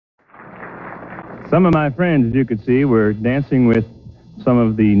Some of my friends, as you could see, were dancing with some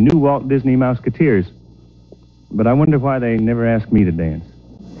of the new Walt Disney Mouseketeers. But I wonder why they never asked me to dance.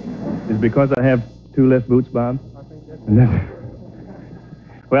 Is it because I have two left boots, Bob? I think that's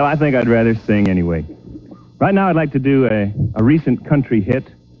Well, I think I'd rather sing anyway. Right now I'd like to do a recent country hit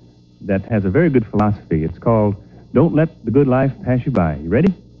that has a very good philosophy. It's called Don't Let the Good Life Pass You By. You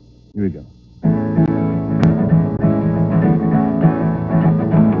ready? Here we go.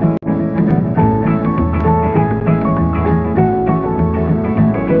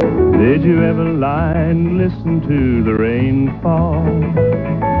 Did you ever lie and listen to the rain fall?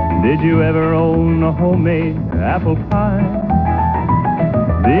 Did you ever own a homemade apple pie?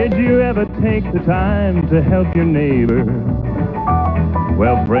 Did you ever take the time to help your neighbor?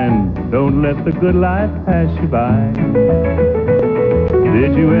 Well, friend, don't let the good life pass you by.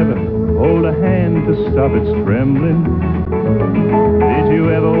 Did you ever hold a hand to stop its trembling? Did you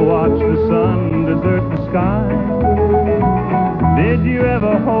ever watch the sun desert the sky? Did you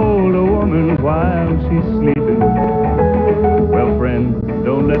ever hold a woman while she's sleeping? Well, friend,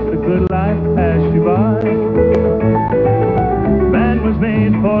 don't let the good life pass you by. Man was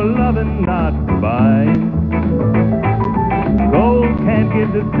made for loving, not for buying. Gold can't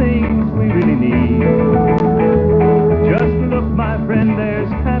give the things we really need. Just look, my friend, there's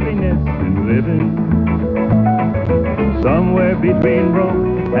happiness in living. Somewhere between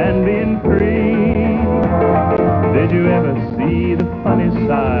broke and being free. Did you ever see the funny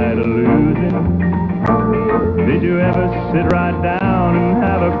side of losing? Did you ever sit right down and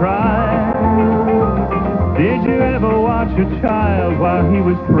have a cry? Did you ever watch a child while he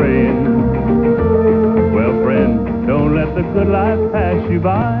was praying? Well, friend, don't let the good life pass you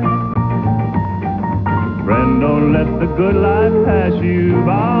by. Friend, don't let the good life pass you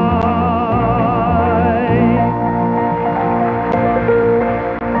by.